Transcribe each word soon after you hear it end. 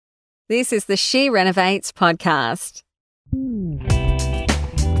This is the She Renovates podcast.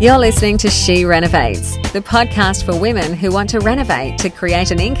 You're listening to She Renovates, the podcast for women who want to renovate to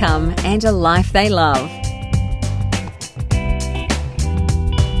create an income and a life they love.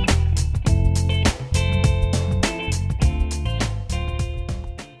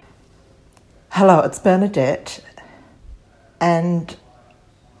 Hello, it's Bernadette, and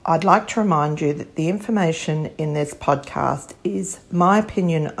I'd like to remind you that the information in this podcast is my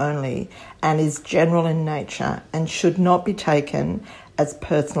opinion only and is general in nature and should not be taken as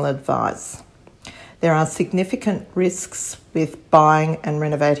personal advice. There are significant risks with buying and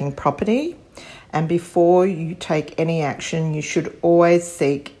renovating property, and before you take any action, you should always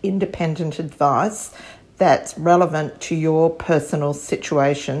seek independent advice that's relevant to your personal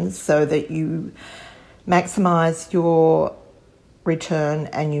situation so that you maximise your return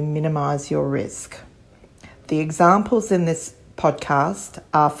and you minimise your risk. The examples in this podcast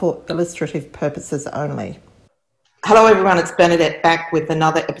are for illustrative purposes only. Hello everyone, it's Bernadette back with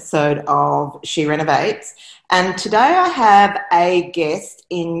another episode of She Renovates, and today I have a guest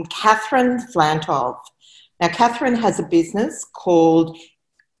in Catherine Flantov. Now Catherine has a business called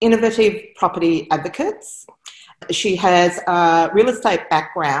Innovative Property Advocates. She has a real estate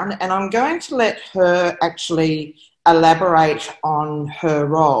background, and I'm going to let her actually elaborate on her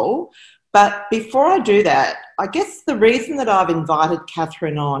role. But before I do that, I guess the reason that I've invited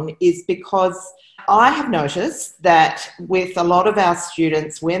Catherine on is because I have noticed that with a lot of our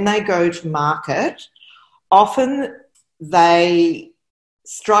students, when they go to market, often they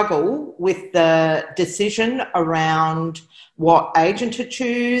struggle with the decision around what agent to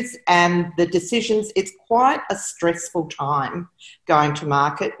choose and the decisions. It's quite a stressful time going to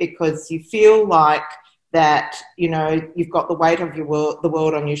market because you feel like that, you know, you've got the weight of the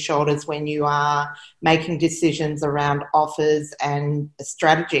world on your shoulders when you are making decisions around offers and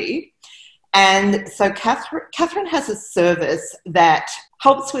strategy. And so Catherine has a service that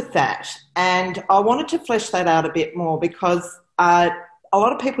helps with that. And I wanted to flesh that out a bit more because a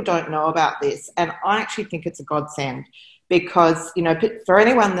lot of people don't know about this. And I actually think it's a godsend because, you know, for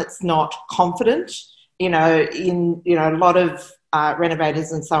anyone that's not confident, a lot of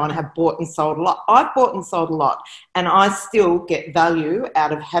renovators and so on have bought and sold a lot. I've bought and sold a lot, and I still get value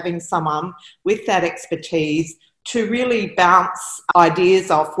out of having someone with that expertise to really bounce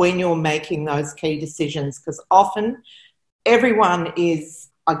ideas off when you're making those key decisions, because often everyone is,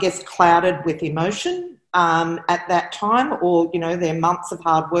 I guess, clouded with emotion at that time, or, you know, their months of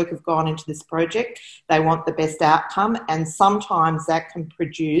hard work have gone into this project. They want the best outcome, and sometimes that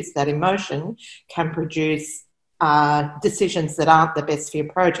emotion can produce decisions that aren't the best for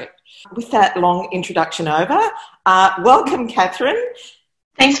your project. With that long introduction over, welcome, Catherine.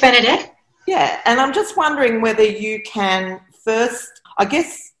 Thanks, Bernadette. Yeah, and I'm just wondering whether you can first, I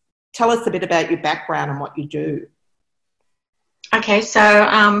guess, tell us a bit about your background and what you do. Okay, so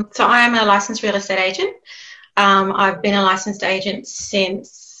I am a licensed real estate agent. I've been a licensed agent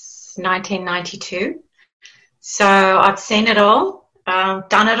since 1992. So I've seen it all,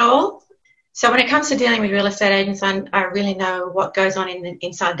 done it all. So when it comes to dealing with real estate agents, I really know what goes on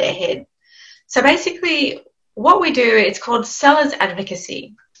inside their head. So basically what we do, it's called seller's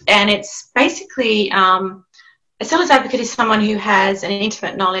advocacy. And it's basically a seller's advocate is someone who has an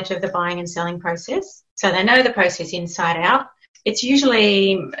intimate knowledge of the buying and selling process. So they know the process inside out. It's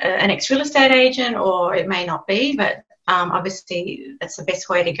usually an ex-real estate agent, or it may not be, but obviously that's the best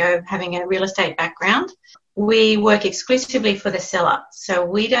way to go, having a real estate background. We work exclusively for the seller, so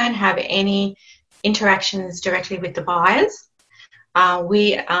we don't have any interactions directly with the buyers.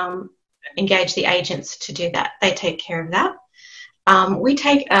 We engage the agents to do that. They take care of that. We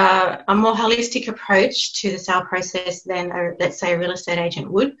take a more holistic approach to the sale process than, let's say, a real estate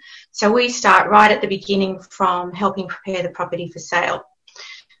agent would. So we start right at the beginning from helping prepare the property for sale.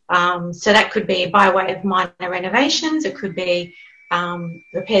 So that could be by way of minor renovations, it could be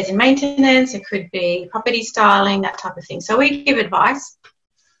repairs and maintenance, it could be property styling, that type of thing. So we give advice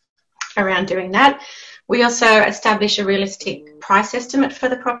around doing that. We also establish a realistic price estimate for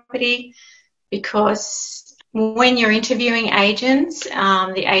the property, because when you're interviewing agents,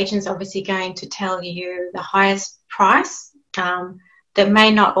 the agent's obviously going to tell you the highest price that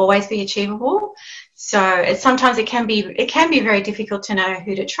may not always be achievable. So sometimes it can be very difficult to know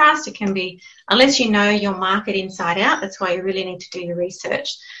who to trust. It can be, unless you know your market inside out. That's why you really need to do your research.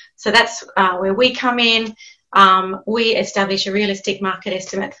 So that's where we come in. We establish a realistic market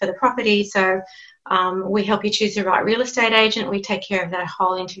estimate for the property. So we help you choose the right real estate agent. We take care of that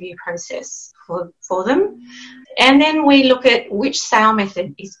whole interview process for them. And then we look at which sale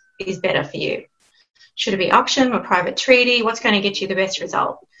method is better for you. Should it be auction or private treaty? What's going to get you the best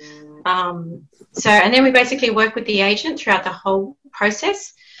result? And then we basically work with the agent throughout the whole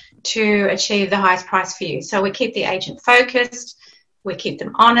process to achieve the highest price for you. So we keep the agent focused, we keep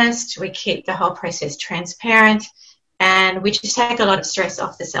them honest, we keep the whole process transparent, and we just take a lot of stress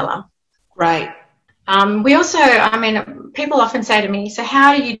off the seller. Right. We also, people often say to me, so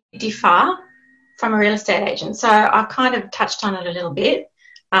how do you differ from a real estate agent? So I kind of touched on it a little bit.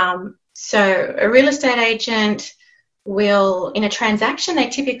 So a real estate agent will, in a transaction, they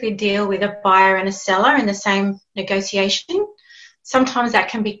typically deal with a buyer and a seller in the same negotiation. Sometimes that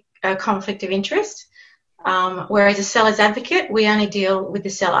can be a conflict of interest, whereas a seller's advocate, we only deal with the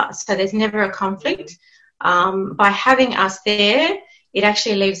seller. So there's never a conflict. By having us there, it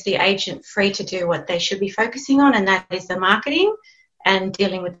actually leaves the agent free to do what they should be focusing on, and that is the marketing and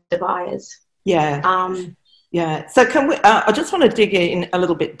dealing with the buyers. Yeah. Yeah. So can we, I just want to dig in a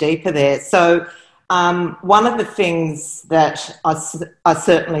little bit deeper there. So one of the things that I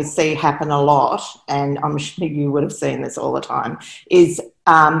certainly see happen a lot, and I'm sure you would have seen this all the time, is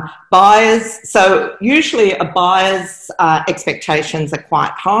buyers. So usually a buyer's expectations are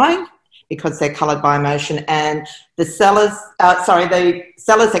quite high because they're coloured by emotion, and the seller's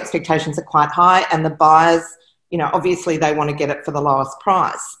expectations are quite high, and the buyers, obviously they want to get it for the lowest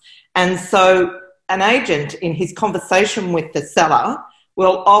price. And so an agent in his conversation with the seller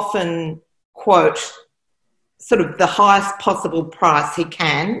will often quote sort of the highest possible price he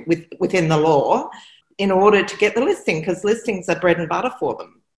can within the law in order to get the listing, because listings are bread and butter for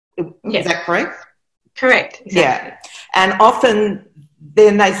them. Is that correct? Correct. Exactly. Yeah. And often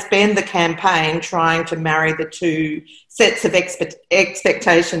then they spend the campaign trying to marry the two sets of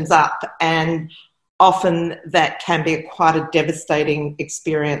expectations up, and often that can be quite a devastating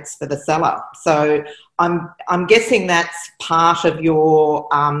experience for the seller. So I'm guessing that's part of your,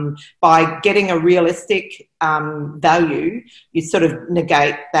 by getting a realistic value, you sort of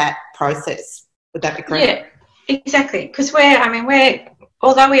negate that process. Would that be correct? Yeah, exactly. Because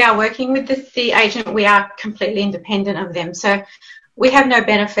although we are working with the agent, we are completely independent of them. So we have no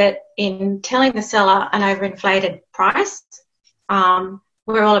benefit in telling the seller an overinflated price.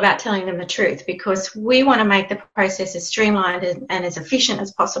 We're all about telling them the truth, because we want to make the process as streamlined and as efficient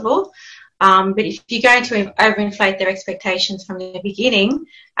as possible. But if you're going to overinflate their expectations from the beginning,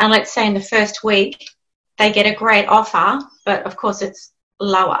 and let's say in the first week they get a great offer, but of course it's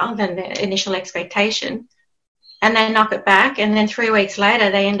lower than the initial expectation, and they knock it back, and then 3 weeks later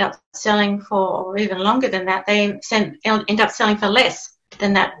they end up selling for, or even longer than that, they end up selling for less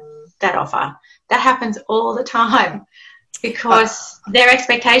than that offer. That happens all the time, because their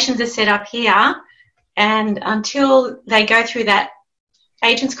expectations are set up here, and until they go through that,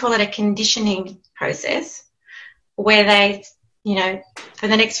 agents call it a conditioning process, where they, for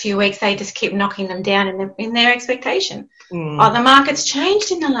the next few weeks, they just keep knocking them down in their expectation. Oh, the market's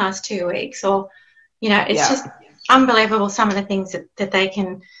changed in the last 2 weeks, or, it's just unbelievable some of the things that they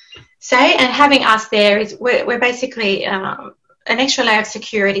can say. And having us there is, we're basically an extra layer of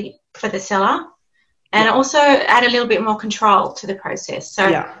security for the seller, and also add a little bit more control to the process.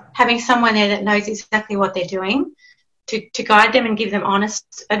 So having someone there that knows exactly what they're doing to guide them and give them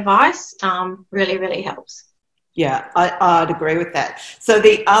honest advice really, really helps. Yeah, I'd agree with that. So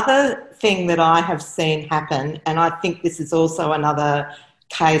the other thing that I have seen happen, and I think this is also another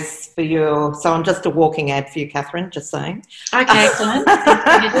case for you, so I'm just a walking ad for you, Catherine, just saying. Okay, excellent.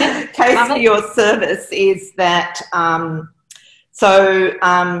 Case for your service is that,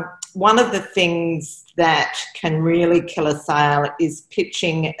 one of the things that can really kill a sale is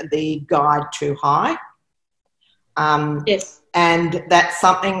pitching the guide too high. Yes. And that's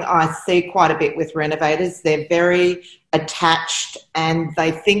something I see quite a bit with renovators. They're very attached, and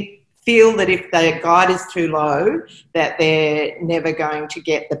they feel that if their guide is too low, that they're never going to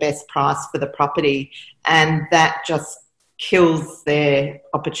get the best price for the property, and that just kills their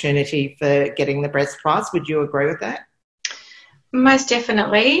opportunity for getting the best price. Would you agree with that? Most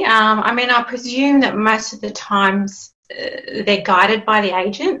definitely. I presume that most of the times they're guided by the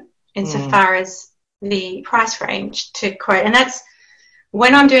agent insofar as the price range to quote. And that's,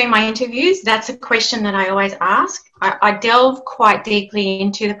 when I'm doing my interviews, that's a question that I always ask. I delve quite deeply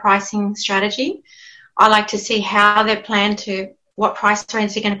into the pricing strategy. I like to see how they plan to, what price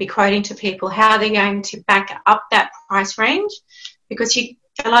range they're going to be quoting to people, how they're going to back up that price range, because a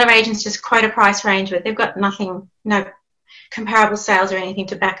lot of agents just quote a price range, but they've got nothing, no comparable sales or anything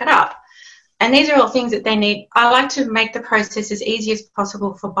to back it up. And these are all things that they need. I like to make the process as easy as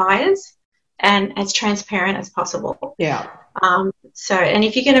possible for buyers and as transparent as possible. Yeah. And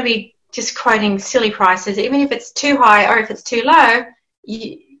if you're going to be just quoting silly prices, even if it's too high or if it's too low,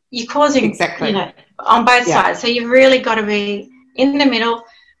 you're causing, exactly, on both sides. So you've really got to be in the middle,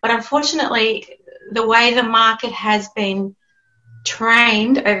 But unfortunately, the way the market has been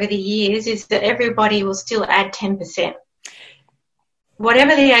trained over the years is that everybody will still add 10%.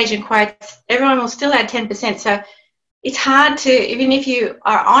 Whatever the agent quotes, everyone will still add 10%. So it's hard to, even if you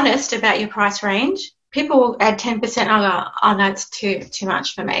are honest about your price range, people will add 10%. I'll go, oh no, it's too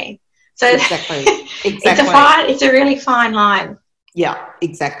much for me. So exactly. It's a really fine line. Yeah,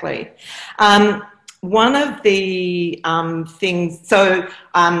 exactly. One of the things, so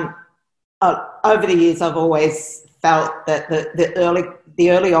over the years, I've always felt that the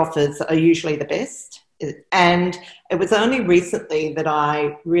early offers are usually the best, and it was only recently that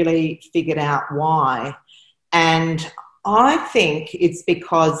I really figured out why. And I think it's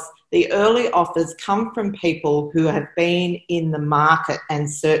because the early offers come from people who have been in the market and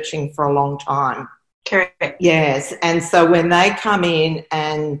searching for a long time. Correct. Yes, and so when they come in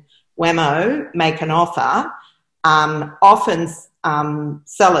and whammo, make an offer, often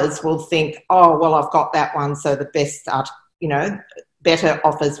sellers will think, oh, well, I've got that one, so the best, better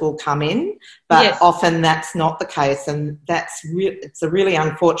offers will come in. But yes, often that's not the case, and it's a really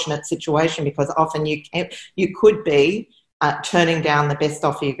unfortunate situation, because often you could be turning down the best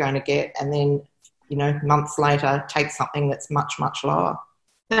offer you're going to get, and then, months later take something that's much, much lower.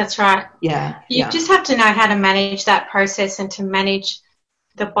 That's right. Yeah. You just have to know how to manage that process and to manage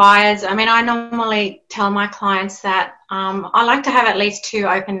the buyers. I mean, I normally tell my clients that I like to have at least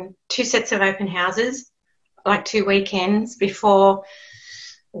two sets of open houses, like 2 weekends, before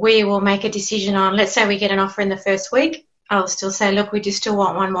we will make a decision on, let's say we get an offer in the first week, I'll still say, look, we just still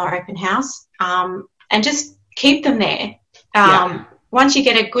want one more open house, and just keep them there. Once you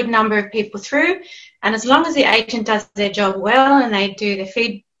get a good number of people through, and as long as the agent does their job well and they do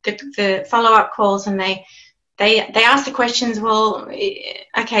the follow-up calls, and they ask the questions, well,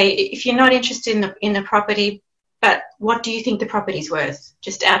 okay, if you're not interested in the property, but what do you think the property's worth,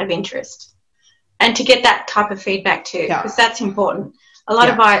 just out of interest? And to get that type of feedback too, because that's important. A lot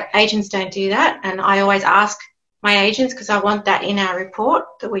of our agents don't do that, and I always ask my agents, because I want that in our report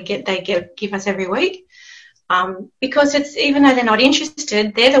that they give us every week. Because it's, even though they're not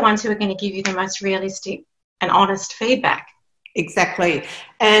interested, they're the ones who are going to give you the most realistic and honest feedback. Exactly.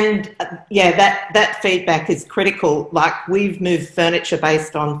 And that feedback is critical. Like, we've moved furniture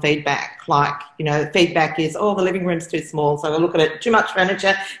based on feedback. Like, feedback is, oh, the living room's too small, so I look at it, too much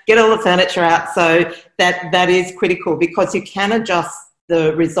furniture, get all the furniture out. So that is critical, because you can adjust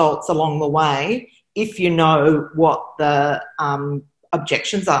the results along the way if you know what the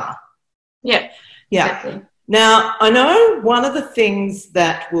objections are. Yeah. Exactly. Now, I know one of the things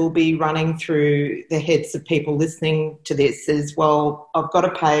that will be running through the heads of people listening to this is, well, I've got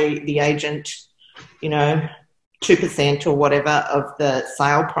to pay the agent, 2% or whatever of the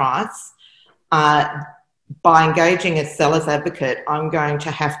sale price. By engaging a seller's advocate,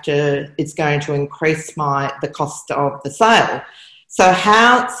 it's going to increase the cost of the sale.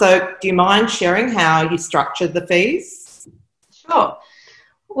 So do you mind sharing how you structured the fees? Sure.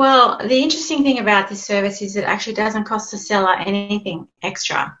 Well, the interesting thing about this service is it actually doesn't cost the seller anything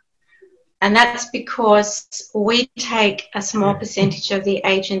extra. And that's because we take a small percentage of the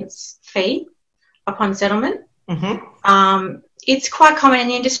agent's fee upon settlement. Mm-hmm. It's quite common in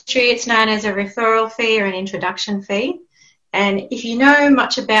the industry. It's known as a referral fee or an introduction fee. And if you know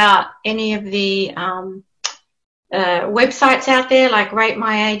much about any of the websites out there, like Rate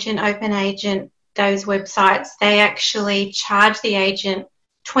My Agent, Open Agent, those websites, they actually charge the agent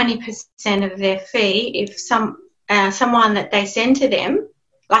 20% of their fee if someone that they send to them,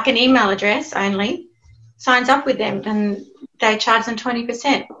 like an email address only, signs up with them, and they charge them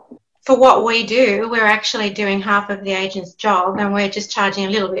 20%. For what we do, we're actually doing half of the agent's job, and we're just charging a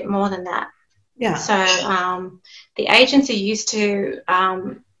little bit more than that. Yeah. So the agents are used to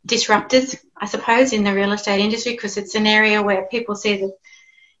disruptors, I suppose, in the real estate industry, because it's an area where people see that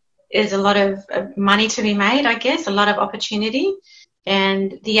there's a lot of money to be made, I guess, a lot of opportunity.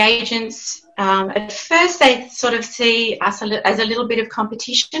 And the agents, at first they sort of see us as a little bit of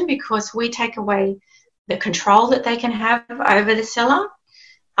competition, because we take away the control that they can have over the seller.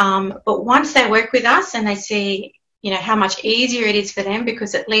 But once they work with us and they see, how much easier it is for them,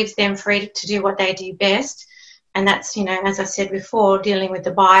 because it leaves them free to do what they do best. And that's, as I said before, dealing with the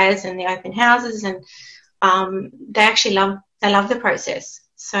buyers and the open houses, and they actually love the process.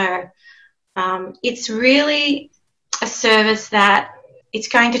 So it's really a service that it's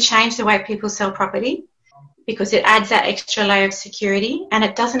going to change the way people sell property, because it adds that extra layer of security, and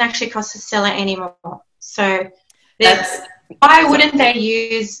it doesn't actually cost the seller anymore. So why wouldn't they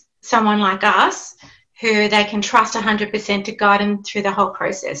use someone like us who they can trust 100% to guide them through the whole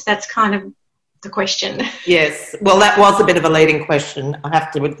process? That's kind of the question. Yes. Well, that was a bit of a leading question, I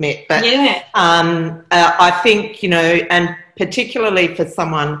have to admit. But yeah. I think, and particularly for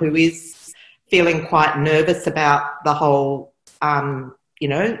someone who is feeling quite nervous about the whole,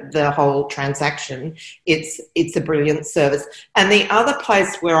 the whole transaction, it's a brilliant service. And the other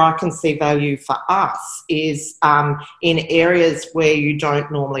place where I can see value for us is in areas where you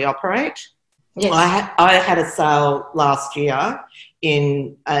don't normally operate. Yes. I had a sale last year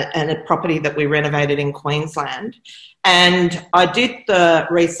in a property that we renovated in Queensland, and I did the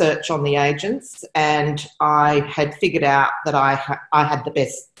research on the agents, and I had figured out that I had the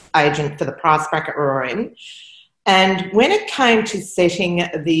best agent for the price bracket we were in. And when it came to setting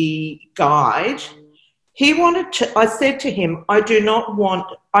the guide, I said to him,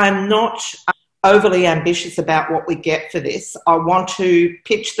 I'm not overly ambitious about what we get for this. I want to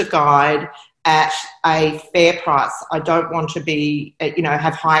pitch the guide at a fair price. I don't want to be,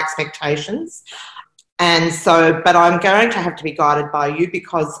 have high expectations. And so, but I'm going to have to be guided by you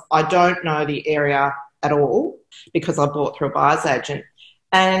because I don't know the area at all because I bought through a buyer's agent.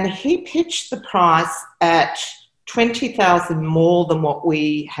 And he pitched the price at $20,000 more than what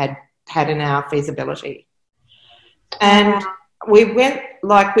we had in our feasibility. And we went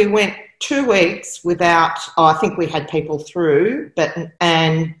 2 weeks without, I think we had people through,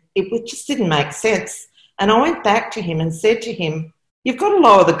 and it just didn't make sense. And I went back to him and said to him, you've got to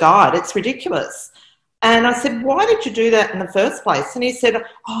lower the guide. It's ridiculous. And I said, why did you do that in the first place? And he said,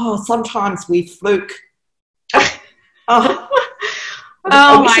 sometimes we fluke.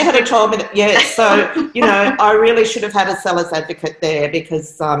 I wish you had told me that. Yeah, so, I really should have had a seller's advocate there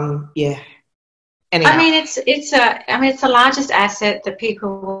because, Anyhow. I mean, it's the largest asset that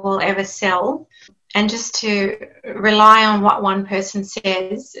people will ever sell. And just to rely on what one person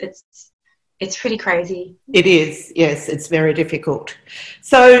says, it's pretty crazy. It is, yes, it's very difficult.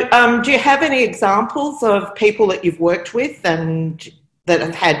 So do you have any examples of people that you've worked with and that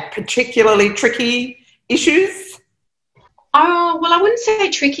have had particularly tricky issues? Oh, well, I wouldn't say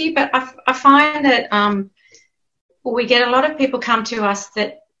tricky, but I find that we get a lot of people come to us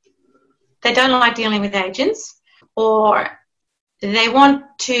that they don't like dealing with agents, or they want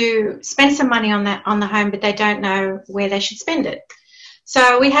to spend some money on the home, but they don't know where they should spend it.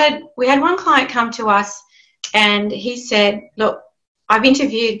 So we had one client come to us, and he said, "Look, I've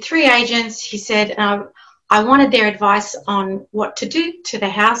interviewed 3 agents." He said, "I wanted their advice on what to do to the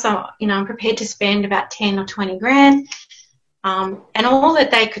house. I'm prepared to spend about 10 or 20 grand." And all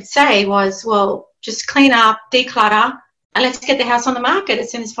that they could say was, "Well, just clean up, declutter, and let's get the house on the market as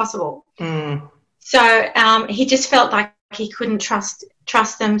soon as possible." Mm. So he just felt like he couldn't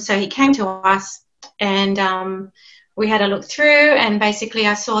trust them, so he came to us, and we had a look through, and basically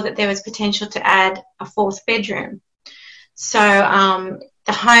I saw that there was potential to add a 4th bedroom. So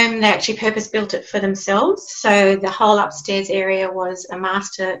the home, they actually purpose-built it for themselves, so the whole upstairs area was a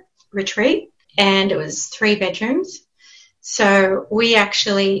master retreat, and it was 3 bedrooms. So we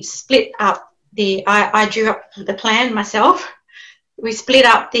actually split up I drew up the plan myself. We split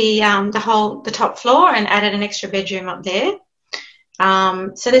up the top floor and added an extra bedroom up there.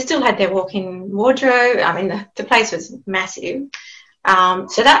 So they still had their walk-in wardrobe. I mean, the place was massive.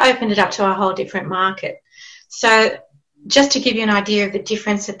 So that opened it up to a whole different market. So just to give you an idea of the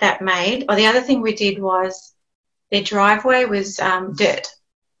difference that made, or the other thing we did was their driveway was dirt.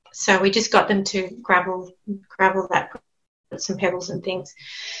 So we just got them to gravel that, put some pebbles and things.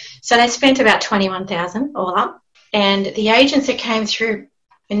 So they spent about $21,000 all up. And the agents that came through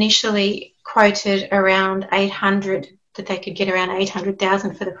initially quoted around $800,000, that they could get around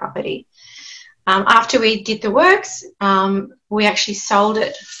 $800,000 for the property. After we did the works, we actually sold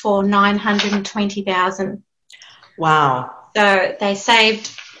it for $920,000. Wow. So they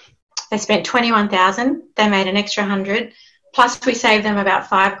spent $21,000, they made an extra $100,000, plus we saved them about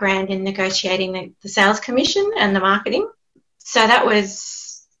 $5,000 in negotiating the sales commission and the marketing. So that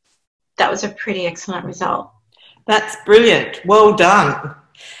was a pretty excellent result. That's brilliant. Well done.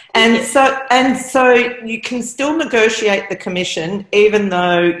 And so you can still negotiate the commission even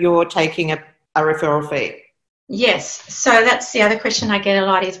though you're taking a referral fee. Yes. So that's the other question I get a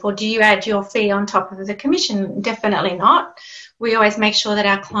lot is, well, do you add your fee on top of the commission? Definitely not. We always make sure that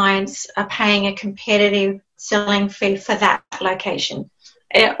our clients are paying a competitive selling fee for that location.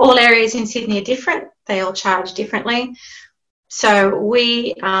 All areas in Sydney are different. They all charge differently. So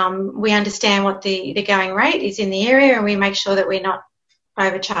we understand what the going rate is in the area, and we make sure that we're not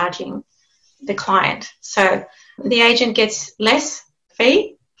overcharging the client. So the agent gets less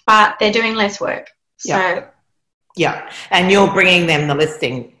fee, but they're doing less work. Yeah, and you're bringing them the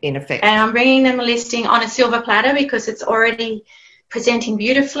listing in effect. And I'm bringing them a listing on a silver platter because it's already presenting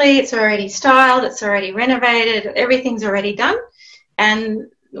beautifully. It's already styled. It's already renovated. Everything's already done.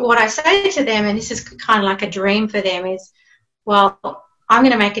 And what I say to them, and this is kind of like a dream for them, is, well, I'm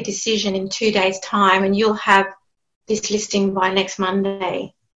going to make a decision in 2 days' time, and you'll have this listing by next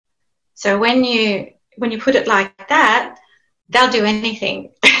Monday. So when you put it like that, they'll do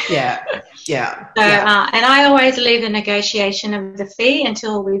anything. Yeah. And I always leave the negotiation of the fee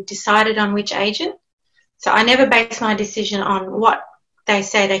until we've decided on which agent. So I never base my decision on what they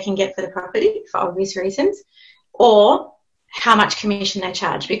say they can get for the property, for obvious reasons, or how much commission they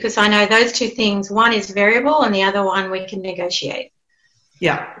charge, because I know those two things, one is variable and the other one we can negotiate.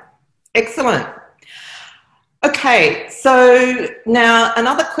 Yeah. Excellent. Okay, so now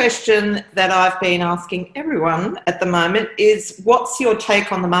another question that I've been asking everyone at the moment is, what's your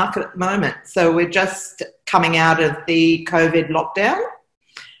take on the market at the moment? So we're just coming out of the COVID lockdown,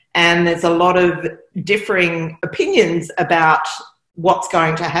 and there's a lot of differing opinions about what's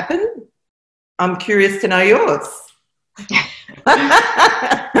going to happen. I'm curious to know yours.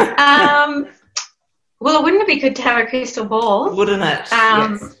 Well, wouldn't it be good to have a crystal ball? Wouldn't it?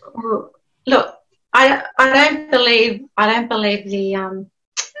 Yes. Look, I don't believe the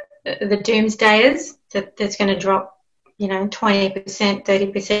doomsdayers that there's going to drop, 20%,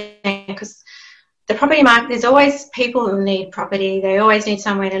 30%, because the property market, there's always people who need property. They always need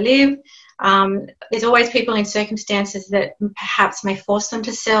somewhere to live. There's always people in circumstances that perhaps may force them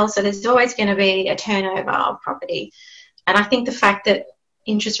to sell. So there's always going to be a turnover of property. And I think the fact that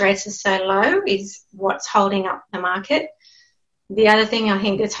interest rates are so low is what's holding up the market. The other thing I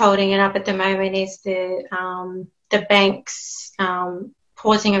think that's holding it up at the moment is the banks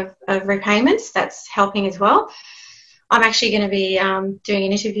pausing of repayments. That's helping as well. I'm actually going to be doing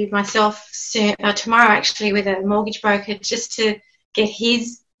an interview myself soon, tomorrow actually, with a mortgage broker, just to get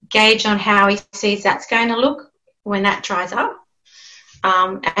his gauge on how he sees that's going to look when that dries up,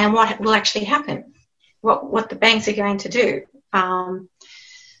 and what will actually happen, what the banks are going to do.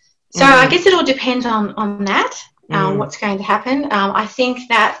 So I guess it all depends on that, what's going to happen. I think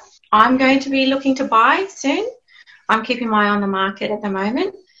that I'm going to be looking to buy soon. I'm keeping my eye on the market at the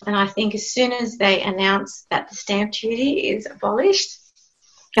moment, and I think as soon as they announce that the stamp duty is abolished,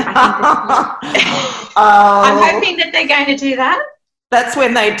 I'm hoping that they're going to do that. That's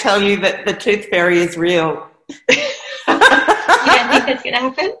when they tell you that the tooth fairy is real. You don't think that's going to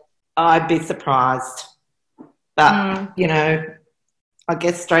happen? I'd be surprised. But, I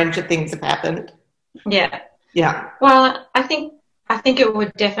guess stranger things have happened. Yeah. Yeah. Well, I think it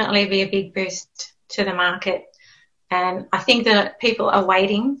would definitely be a big boost to the market. And I think that people are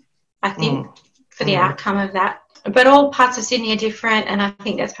waiting, for the outcome of that. But all parts of Sydney are different, and I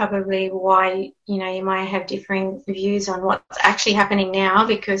think that's probably why, you might have differing views on what's actually happening now,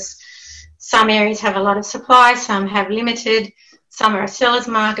 because some areas have a lot of supply, some have limited, some are a seller's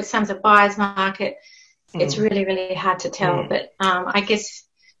market, some's a buyer's market. It's really, really hard to tell. But I guess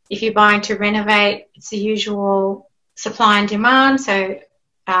if you're buying to renovate, it's the usual supply and demand. So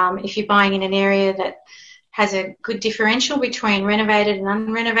if you're buying in an area that has a good differential between renovated and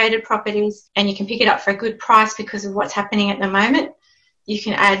unrenovated properties, and you can pick it up for a good price because of what's happening at the moment, you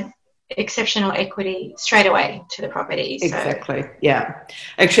can add exceptional equity straight away to the property. Exactly, yeah.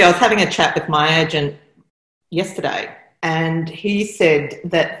 Actually, I was having a chat with my agent yesterday, and he said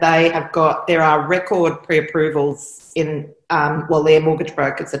that there are record pre-approvals in, their mortgage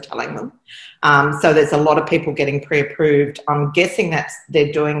brokers are telling them. So there's a lot of people getting pre-approved. I'm guessing that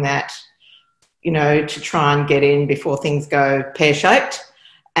they're doing that, to try and get in before things go pear-shaped.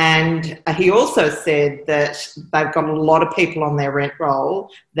 And he also said that they've got a lot of people on their rent roll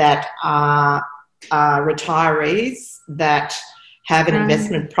that are retirees that have an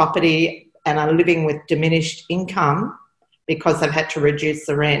investment property and are living with diminished income because they've had to reduce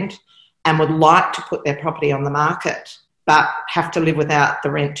the rent and would like to put their property on the market but have to live without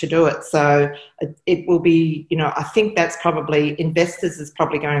the rent to do it. So it will be, I think that's probably, investors is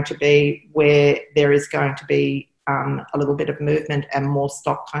probably going to be where there is going to be a little bit of movement and more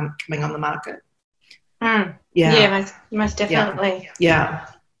stock coming on the market. Yeah, most definitely. Yeah.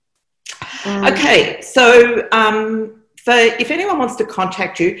 Okay, so if anyone wants to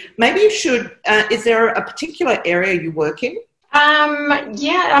contact you, maybe you should, is there a particular area you work in?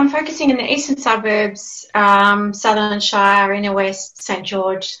 I'm focusing in the eastern suburbs, Sutherland Shire, Inner West, St.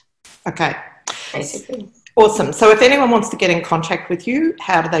 George. Okay. Basically. Awesome. So if anyone wants to get in contact with you,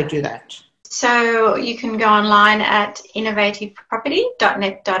 how do they do that? So you can go online at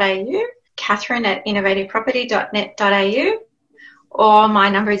innovativeproperty.net.au, Catherine at innovativeproperty.net.au, or my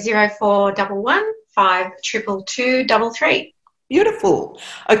number is 0411 522 233. Beautiful.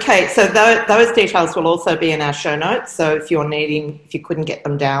 Okay, so those details will also be in our show notes. So if you couldn't get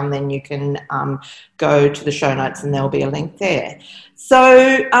them down, then you can go to the show notes and there'll be a link there. So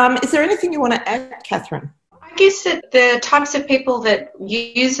is there anything you want to add, Catherine? I guess that the types of people that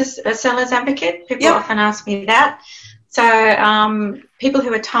use a seller's advocate, people often ask me that. So people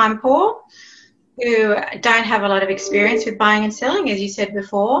who are time poor, who don't have a lot of experience with buying and selling, as you said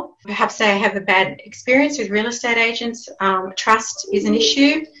before. Perhaps they have a bad experience with real estate agents. Trust is an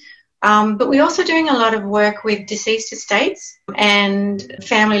issue. But we're also doing a lot of work with deceased estates and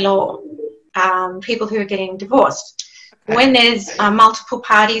family law, people who are getting divorced. Okay. When there's multiple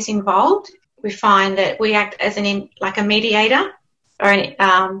parties involved, we find that we act as a mediator,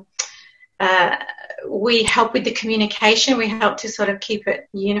 or we help with the communication. We help to sort of keep it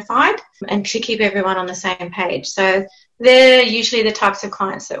unified and to keep everyone on the same page. So they're usually the types of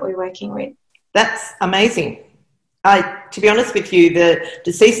clients that we're working with. That's amazing. To be honest with you, the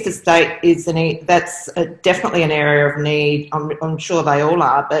deceased estate is that's definitely an area of need. I'm sure they all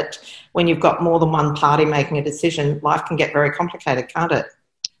are, but when you've got more than one party making a decision, life can get very complicated, can't it?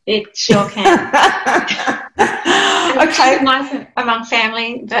 It sure can. Okay. It's nice among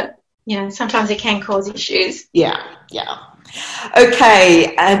family, but sometimes it can cause issues. Yeah.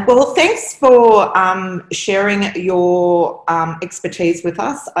 Okay. Well, thanks for sharing your expertise with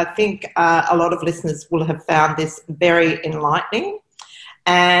us. I think a lot of listeners will have found this very enlightening.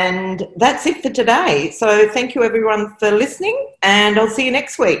 And that's it for today. So thank you, everyone, for listening, and I'll see you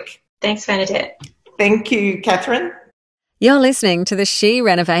next week. Thanks, Bernadette. Thank you, Catherine. You're listening to the She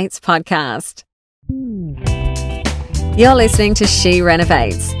Renovates podcast. You're listening to She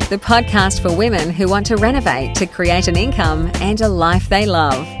Renovates, the podcast for women who want to renovate to create an income and a life they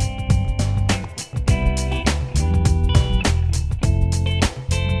love.